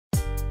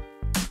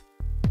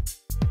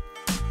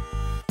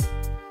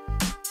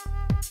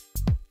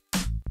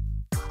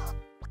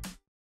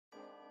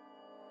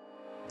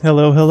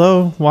Hello,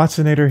 hello,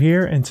 Watsonator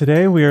here, and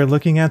today we are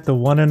looking at the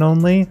one and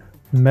only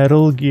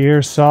Metal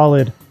Gear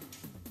Solid,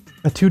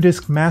 a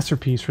 2-disc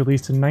masterpiece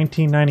released in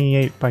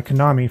 1998 by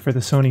Konami for the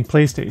Sony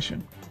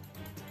PlayStation.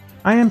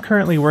 I am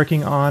currently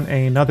working on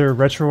another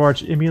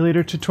RetroArch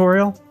emulator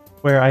tutorial,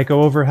 where I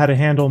go over how to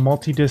handle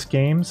multi-disc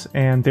games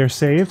and their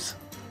saves.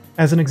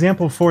 As an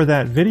example for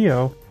that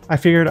video, I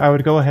figured I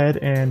would go ahead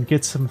and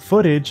get some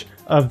footage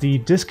of the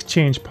disc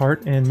change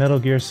part in Metal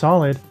Gear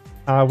Solid,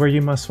 where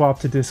you must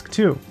swap to disc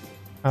 2.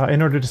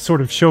 In order to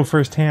sort of show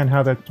firsthand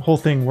how that whole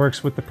thing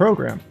works with the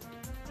program.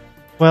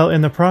 Well,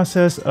 in the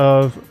process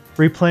of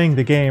replaying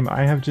the game,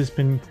 I have just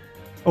been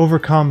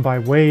overcome by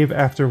wave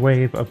after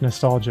wave of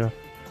nostalgia.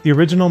 The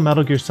original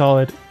Metal Gear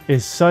Solid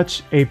is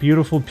such a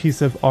beautiful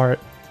piece of art,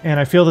 and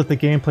I feel that the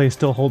gameplay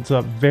still holds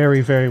up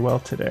very, very well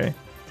today.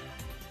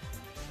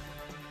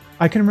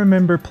 I can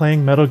remember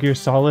playing Metal Gear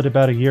Solid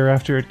about a year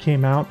after it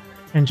came out,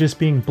 and just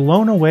being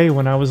blown away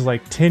when I was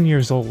like 10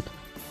 years old.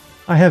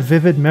 I have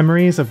vivid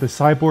memories of the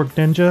Cyborg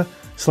Ninja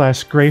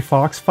 / Gray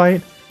Fox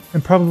fight,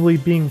 and probably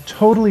being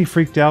totally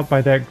freaked out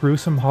by that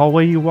gruesome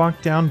hallway you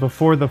walked down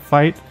before the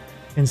fight,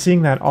 and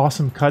seeing that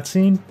awesome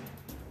cutscene.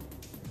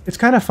 It's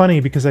kind of funny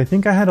because I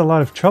think I had a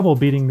lot of trouble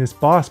beating this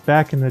boss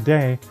back in the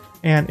day,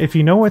 and if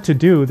you know what to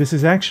do, this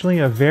is actually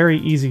a very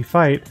easy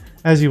fight,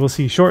 as you will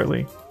see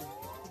shortly.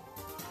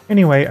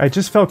 Anyway, I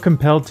just felt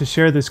compelled to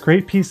share this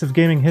great piece of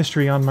gaming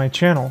history on my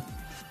channel.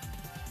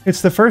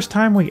 It's the first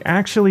time we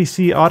actually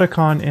see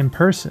Otacon in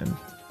person,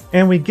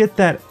 and we get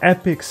that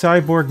epic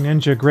Cyborg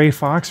Ninja Gray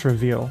Fox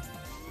reveal,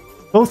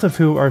 both of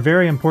who are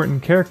very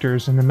important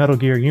characters in the Metal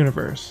Gear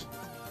universe.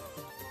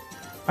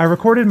 I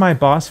recorded my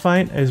boss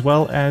fight as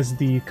well as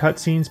the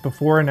cutscenes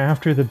before and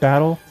after the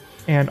battle,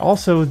 and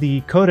also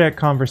the codec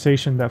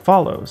conversation that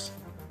follows.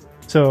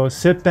 So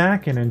sit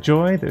back and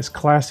enjoy this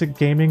classic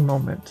gaming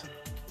moment.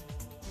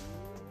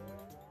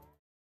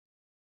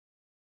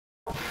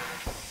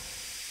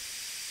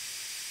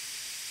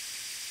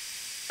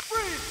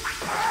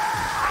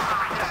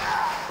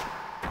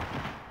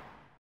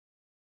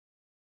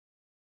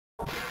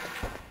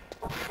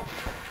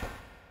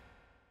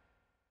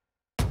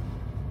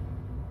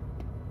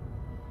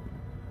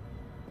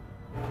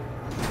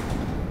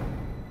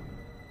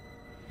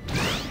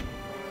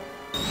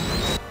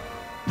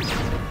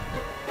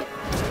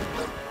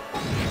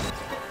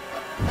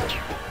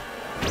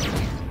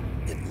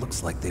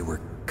 Looks like they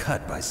were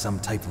cut by some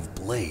type of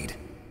blade.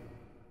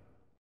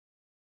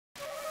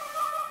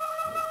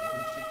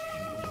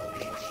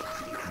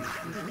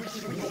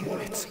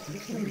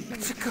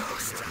 It's a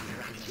ghost.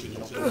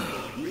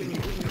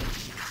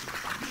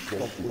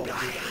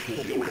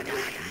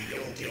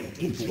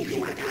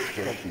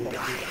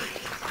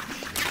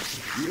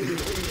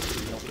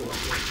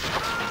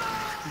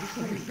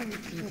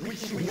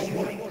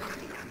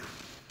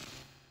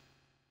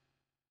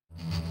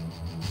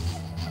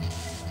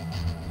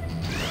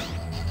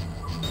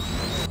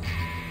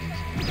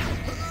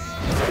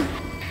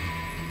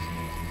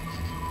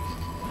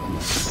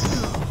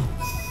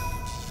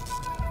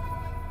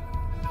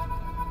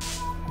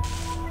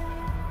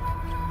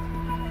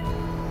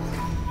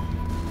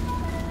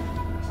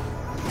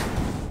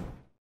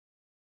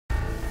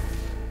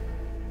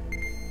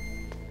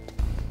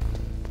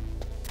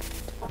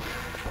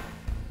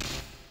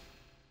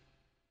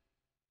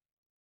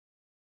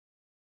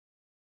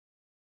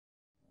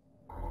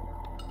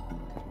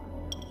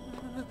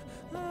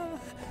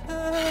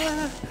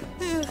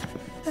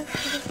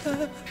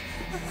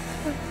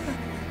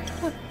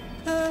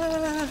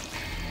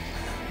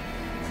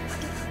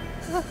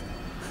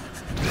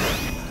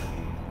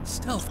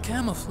 Stealth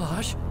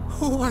camouflage?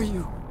 Who are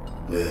you?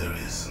 Where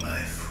is my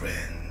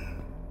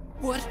friend?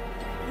 What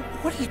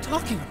are you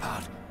talking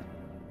about?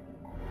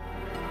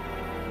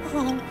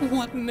 Oh,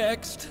 what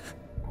next?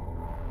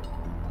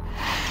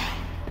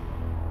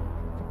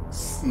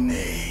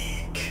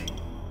 Snake.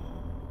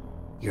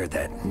 You're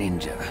that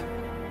ninja.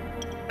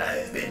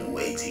 I've been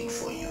waiting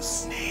for you,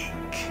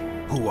 Snake.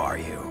 Who are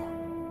you?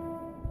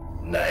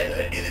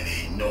 Neither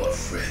enemy nor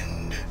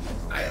friend.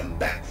 I am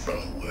back from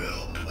a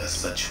world where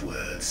such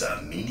words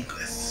are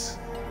meaningless.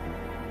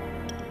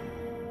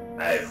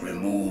 I've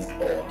removed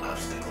all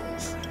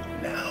obstacles.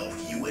 Now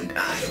you and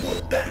I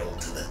will battle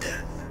to the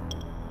death.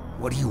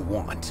 What do you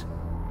want?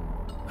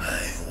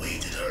 I've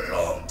waited a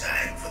long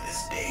time for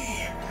this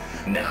day.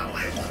 Now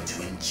I want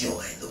to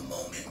enjoy the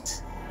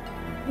moment.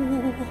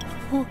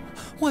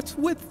 What's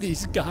with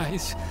these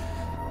guys?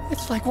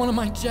 It's like one of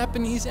my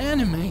Japanese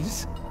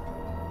animes.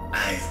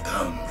 I've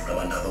come from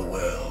another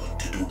world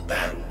to do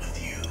battle with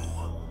you.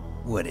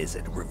 What is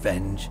it,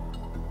 revenge?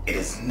 It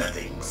is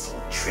nothing so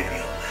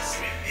trivial as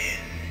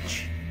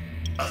revenge.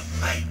 A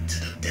fight to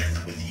the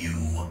death with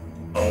you.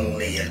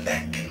 Only in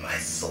that can my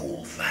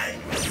soul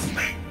find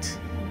respite.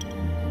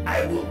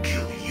 I will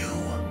kill you,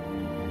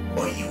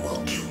 or you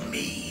will kill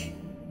me.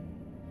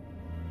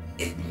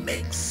 It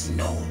makes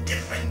no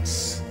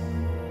difference.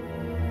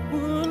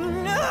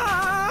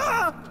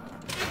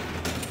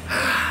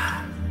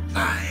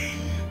 Fine.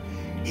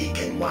 He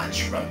can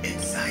watch from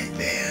inside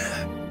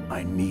there.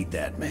 I need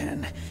that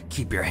man.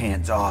 Keep your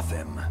hands off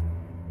him.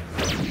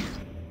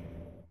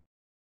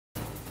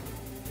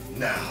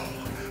 Now,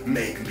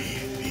 make me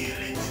feel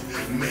it.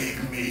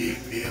 Make me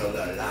feel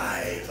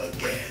alive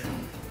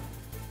again.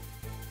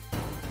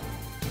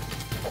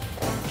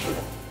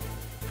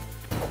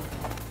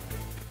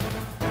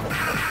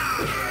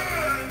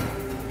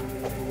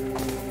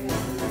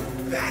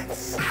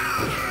 That's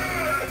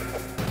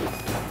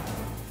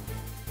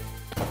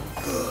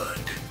good.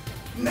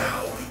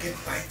 Now we can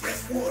fight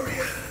as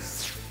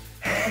warriors.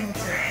 Hand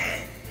to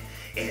hand.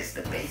 It is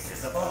the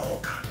basis of all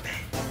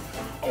combat.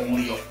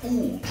 Only a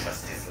fool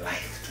trusts his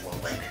life to a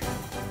weapon.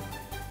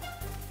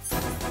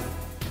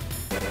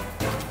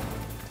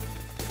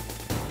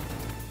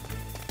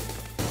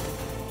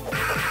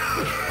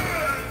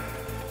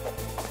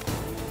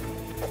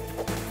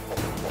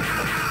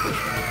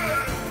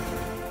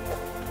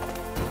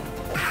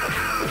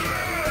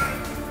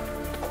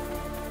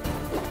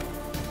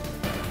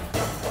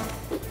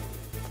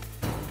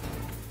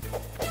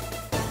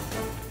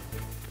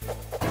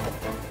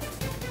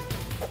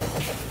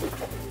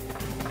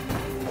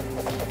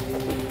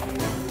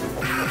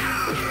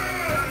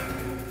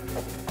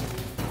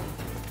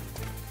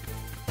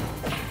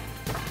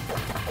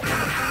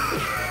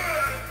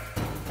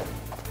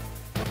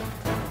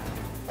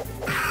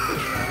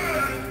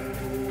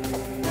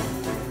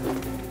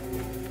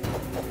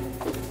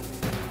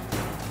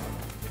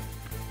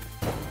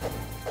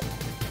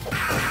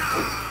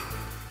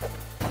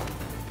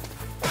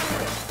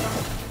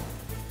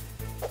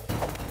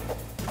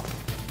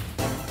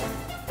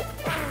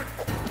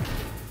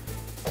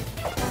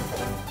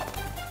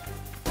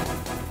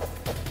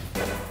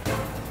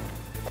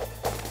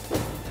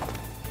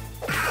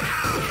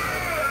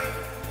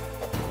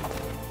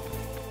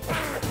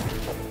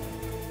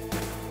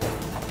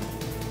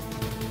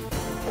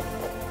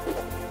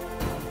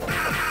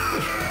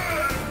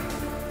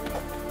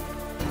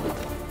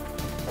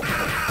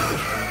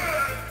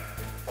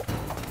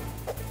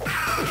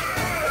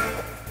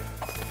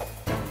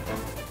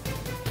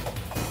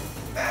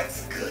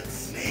 That's good,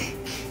 Snake.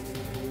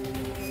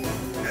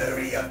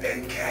 Hurry up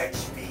and catch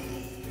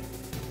me.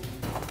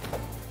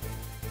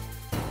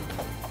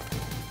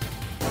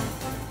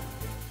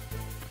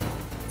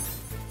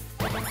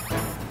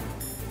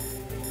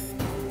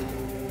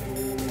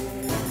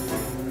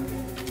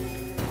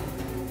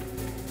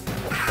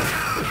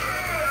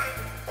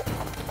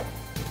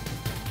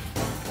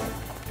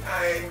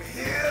 I'm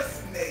here,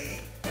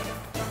 Snake.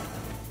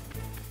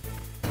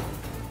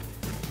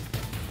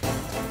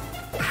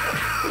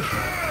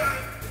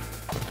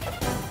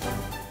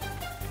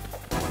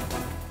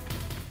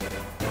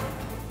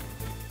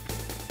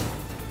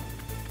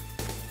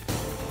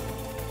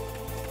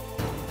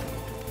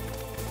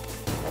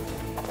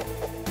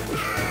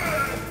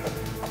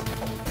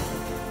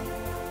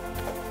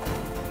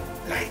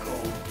 Like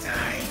old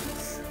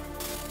times.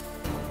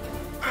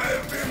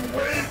 I've been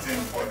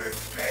waiting for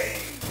this pain.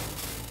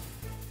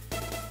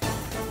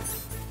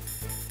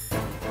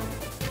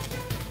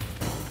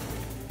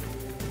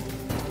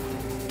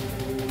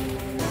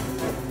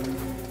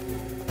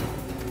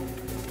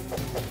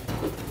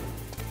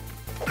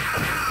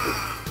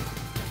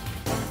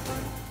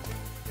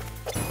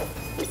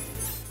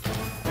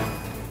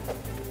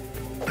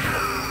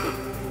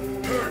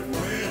 Hurt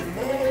me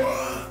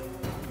more.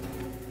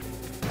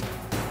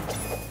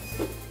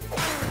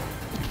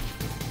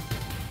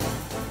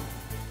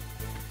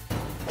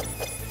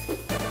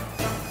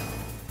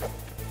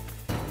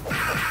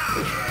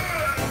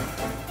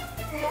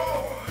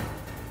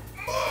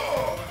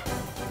 More!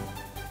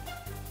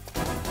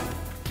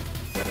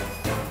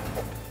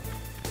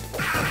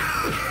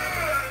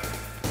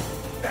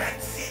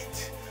 That's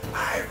it.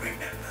 I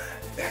remember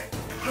that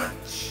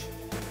punch.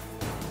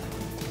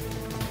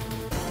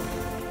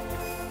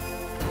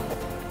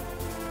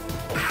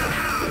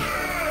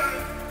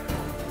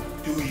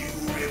 Do you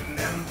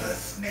remember,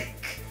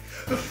 Snake?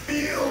 The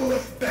feel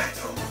of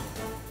battle.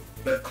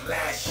 The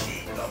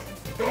clashing of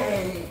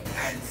bone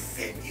and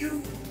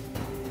sinew.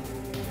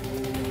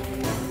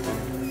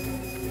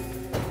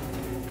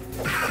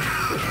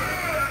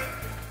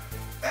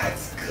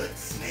 That's good,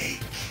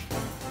 Snake.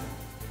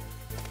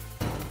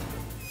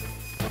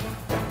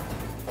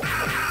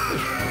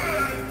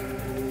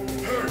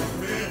 Hurt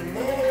me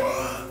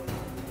more.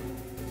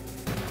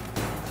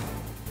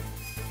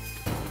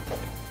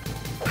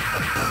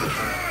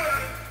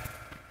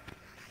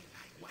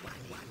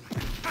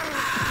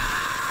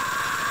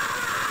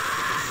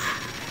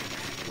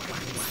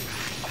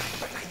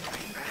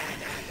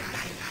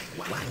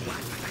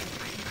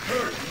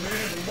 Hurt me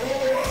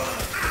more.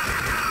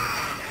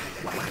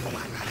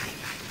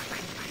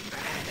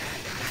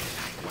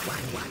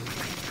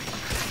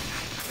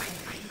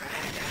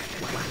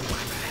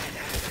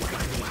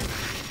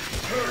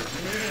 Hurt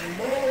me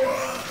more.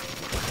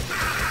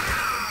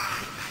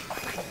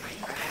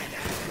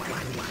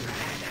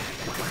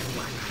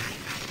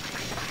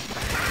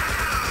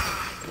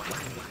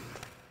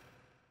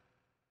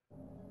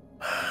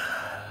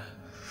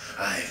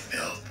 I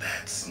felt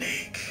that,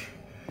 Snake.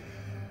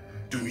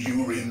 Do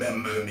you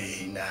remember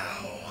me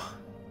now?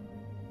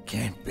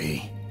 Can't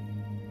be.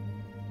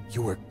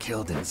 You were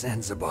killed in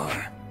Zanzibar.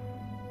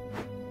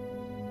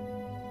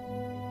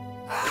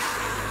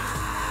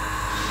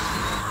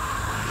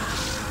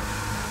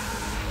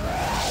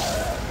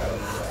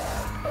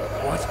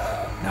 What?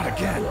 Not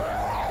again.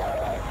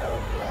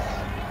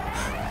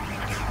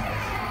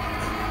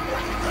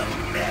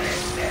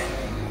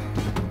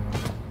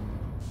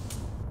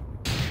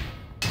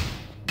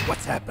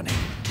 What's happening?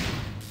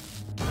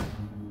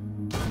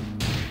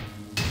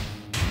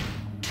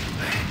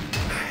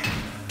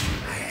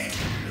 I'm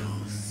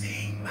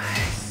losing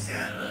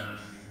myself.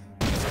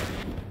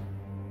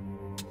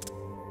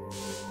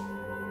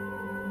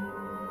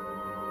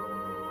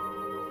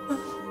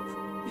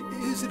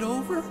 Is it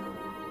over?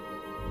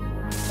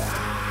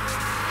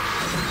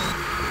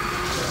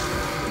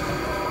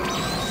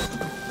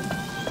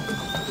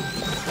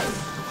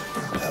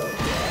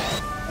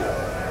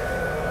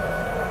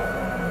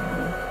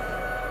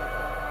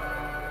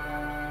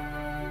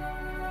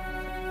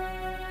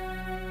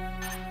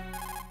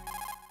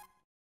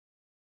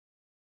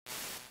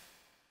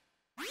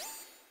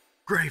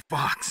 Gray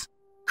Fox.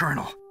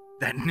 Colonel,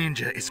 that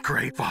ninja is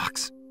Gray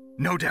Fox.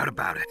 No doubt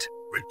about it.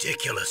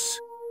 Ridiculous.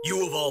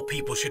 You of all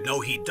people should know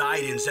he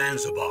died in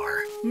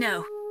Zanzibar.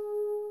 No.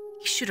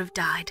 He should have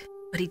died,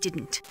 but he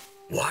didn't.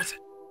 What?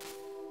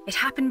 It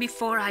happened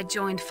before I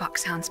joined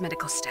Foxhound's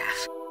medical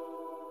staff.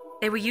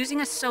 They were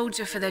using a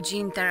soldier for their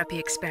gene therapy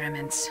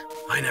experiments.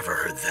 I never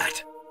heard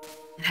that.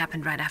 It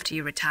happened right after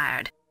you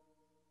retired.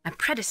 My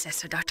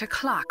predecessor, Dr.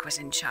 Clark, was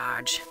in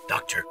charge.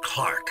 Dr.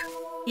 Clark.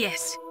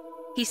 Yes,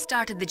 he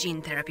started the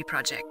gene therapy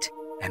project.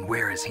 And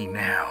where is he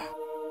now?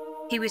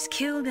 He was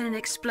killed in an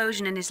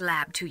explosion in his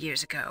lab 2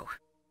 years ago.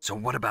 So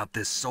what about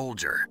this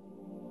soldier?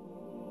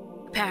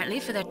 Apparently,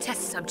 for their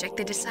test subject,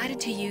 they decided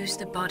to use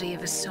the body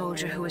of a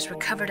soldier who was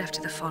recovered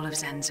after the fall of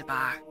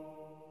Zanzibar.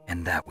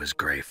 And that was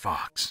Gray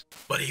Fox.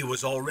 But he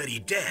was already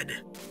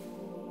dead.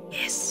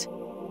 Yes,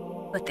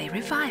 but they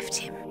revived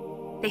him.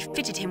 They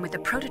fitted him with a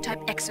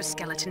prototype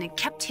exoskeleton and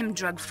kept him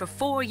drugged for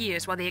 4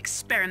 years while they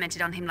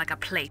experimented on him like a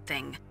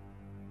plaything.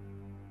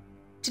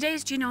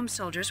 Today's genome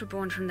soldiers were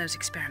born from those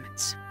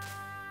experiments.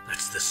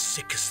 That's the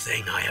sickest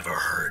thing I ever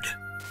heard.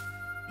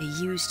 They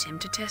used him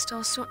to test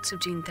all sorts of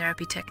gene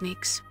therapy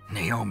techniques.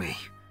 Naomi,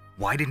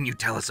 why didn't you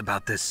tell us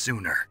about this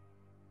sooner?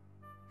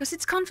 Because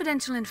it's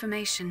confidential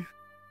information.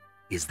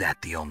 Is that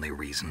the only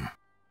reason?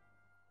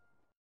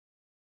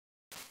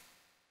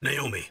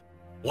 Naomi,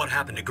 what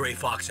happened to Gray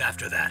Fox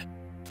after that?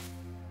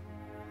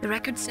 The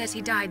record says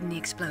he died in the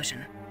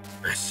explosion.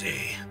 I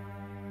see.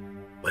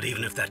 But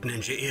even if that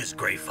ninja is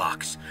Gray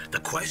Fox, the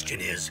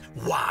question is,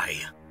 why?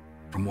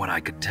 From what I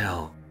could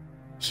tell,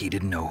 he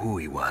didn't know who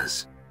he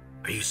was.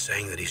 Are you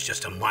saying that he's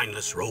just a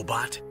mindless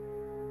robot?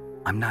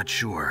 I'm not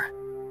sure,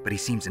 but he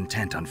seems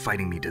intent on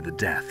fighting me to the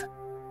death.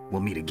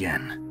 We'll meet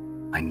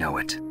again. I know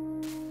it.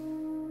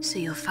 So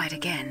you'll fight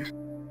again?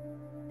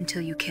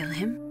 Until you kill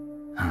him?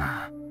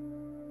 Huh.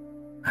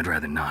 I'd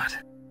rather not.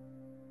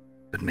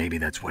 But maybe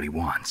that's what he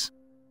wants.